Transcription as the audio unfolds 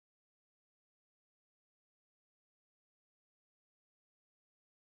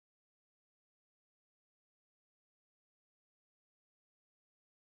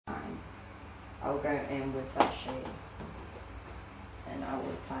I'll go in with that shade and I will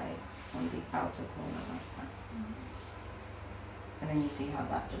apply it on the outer corner like that. And then you see how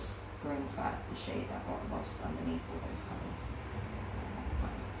that just brings back the shade that got lost underneath all those colours.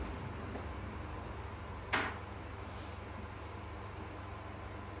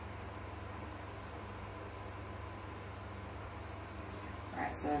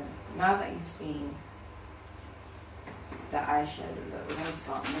 Right, so now that you've seen the eyeshadow look, we're going to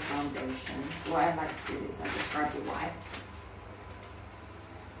start on the foundation. So what I like to do is I just grab the white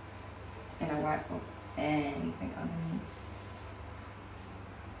and I wipe off anything underneath.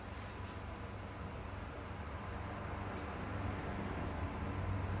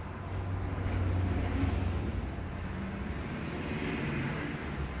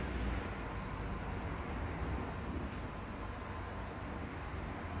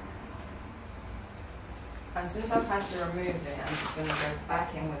 And since I've had to remove it, I'm just going to go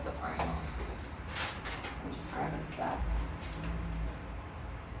back in with the primer. I'm just grabbing that.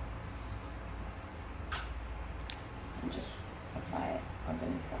 And just apply it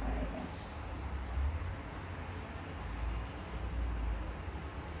underneath the eye again.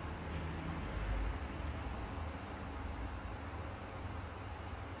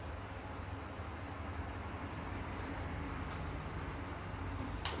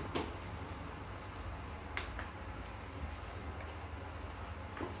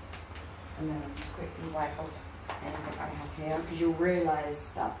 And then I'll just quickly wipe off anything I have here, because you'll realise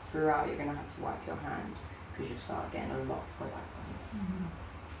that throughout you're going to have to wipe your hand, because you'll start getting a lot of product on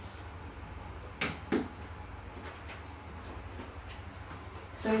it.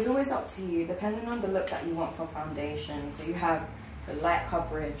 So it's always up to you, depending on the look that you want for foundation. So you have the light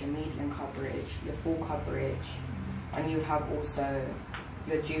coverage, your medium coverage, your full coverage, and you have also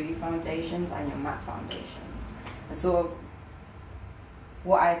your dewy foundations and your matte foundations. And sort of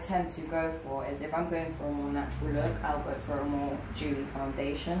what I tend to go for is, if I'm going for a more natural look, I'll go for a more dewy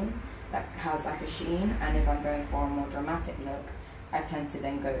foundation that has like a sheen, and if I'm going for a more dramatic look, I tend to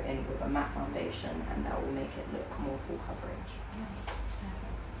then go in with a matte foundation, and that will make it look more full coverage.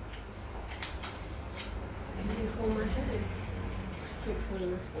 Can you hold my head? Keep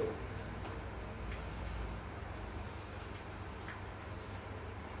falling asleep.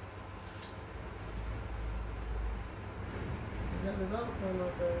 Is that the dark one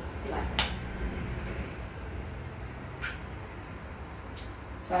or the Black.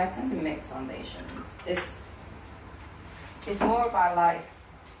 So I tend to mix foundations. It's more about like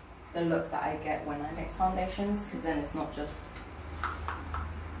the look that I get when I mix foundations, because then it's not just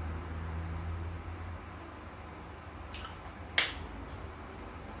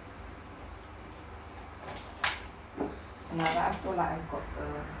so now that I feel like I've got the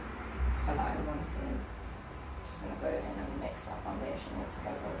colour I wanted, I'm just going to go in and mix that foundation all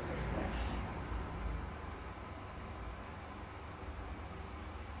together with this brush.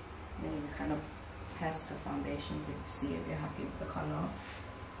 Then you kind of test the foundation to see if you're happy with the colour.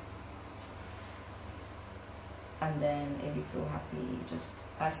 And then if you feel happy, just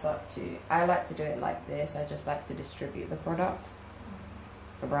I like to do it like this. I just like to distribute the product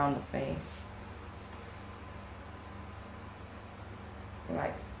around the face.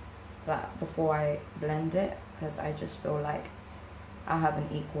 Like that before I blend it, because I just feel like I have an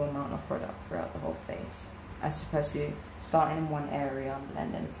equal amount of product throughout the whole face, as opposed to starting in one area and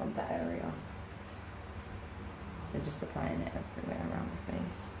blending from that area. So just applying it everywhere around the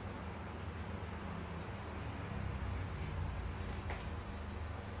face.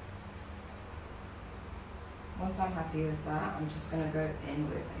 Once I'm happy with that, I'm just going to go in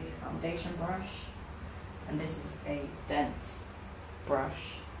with a foundation brush, and this is a dense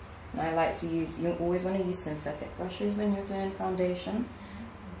brush. And I like to use, you always want to use synthetic brushes when you're doing foundation,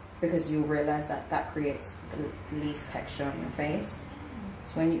 because you'll realize that that creates the least texture on your face.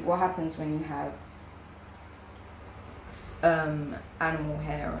 So what happens when you have animal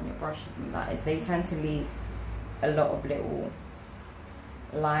hair on your brushes and that is they tend to leave a lot of little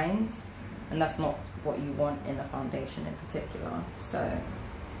lines, and that's not what you want in a foundation in particular. So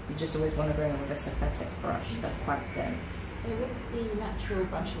you just always want to go in with a synthetic brush that's quite dense. So with the natural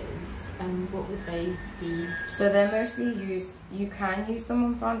brushes, what would they be used? So they're mostly used, you can use them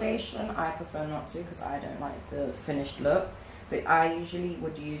on foundation. I prefer not to, because I don't like the finished look. But I usually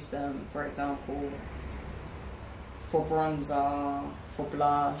would use them, for example, for bronzer, for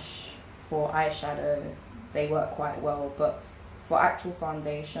blush, for eyeshadow. They work quite well, but for actual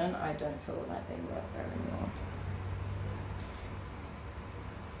foundation, I don't feel like they work very well.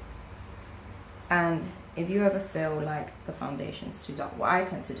 And if you ever feel like the foundation's too dark, what I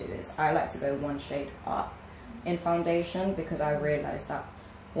tend to do is I like to go one shade up in foundation, because I realize that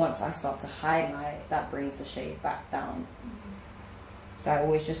once I start to highlight, that brings the shade back down. So I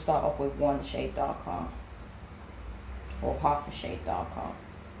always just start off with one shade darker or half a shade darker,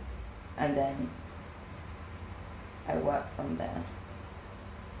 and then I work from there.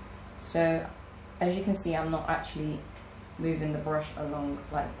 So as you can see, I'm not actually moving the brush along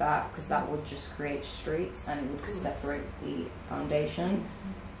like that, because that would just create streaks and it would separate the foundation.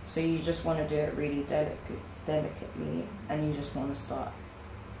 So you just want to do it really delicately, and you just want to start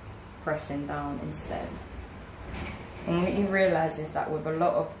pressing down instead. And what you realize is that with a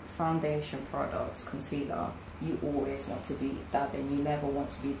lot of foundation products, concealer, you always want to be dabbing. You never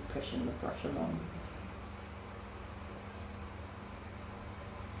want to be pushing the brush along.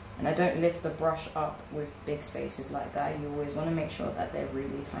 And I don't lift the brush up with big spaces like that. You always want to make sure that they're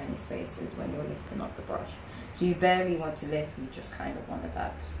really tiny spaces when you're lifting up the brush. So you barely want to lift, you just kind of want to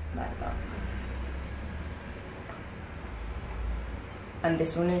dab like that. And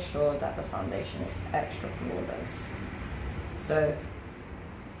this will ensure that the foundation is extra flawless. So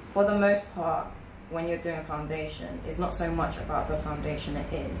for the most part, when you're doing foundation, it's not so much about the foundation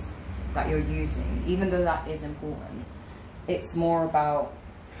it is that you're using, even though that is important. It's more about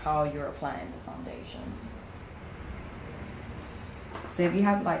how you're applying the foundation. So if you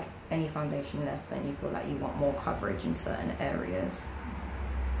have like any foundation left and you feel like you want more coverage in certain areas,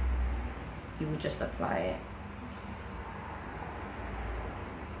 you would just apply it.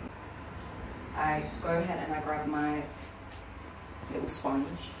 I go ahead and I grab my little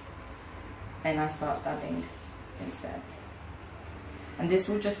sponge and I start dabbing instead. And this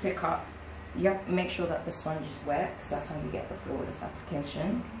will just pick up. You have to make sure that the sponge is wet, because that's how you get the flawless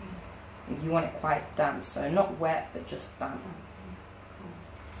application. You want it quite damp, so not wet but just damp.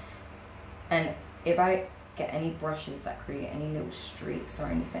 And if I get any brushes that create any little streaks or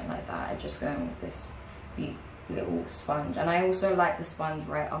anything like that, I just go in with this little sponge. And I also like the sponge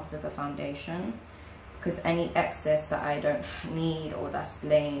right after the foundation, because any excess that I don't need or that's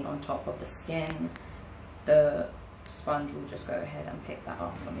laying on top of the skin, the sponge will just go ahead and pick that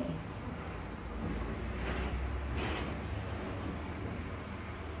up for me.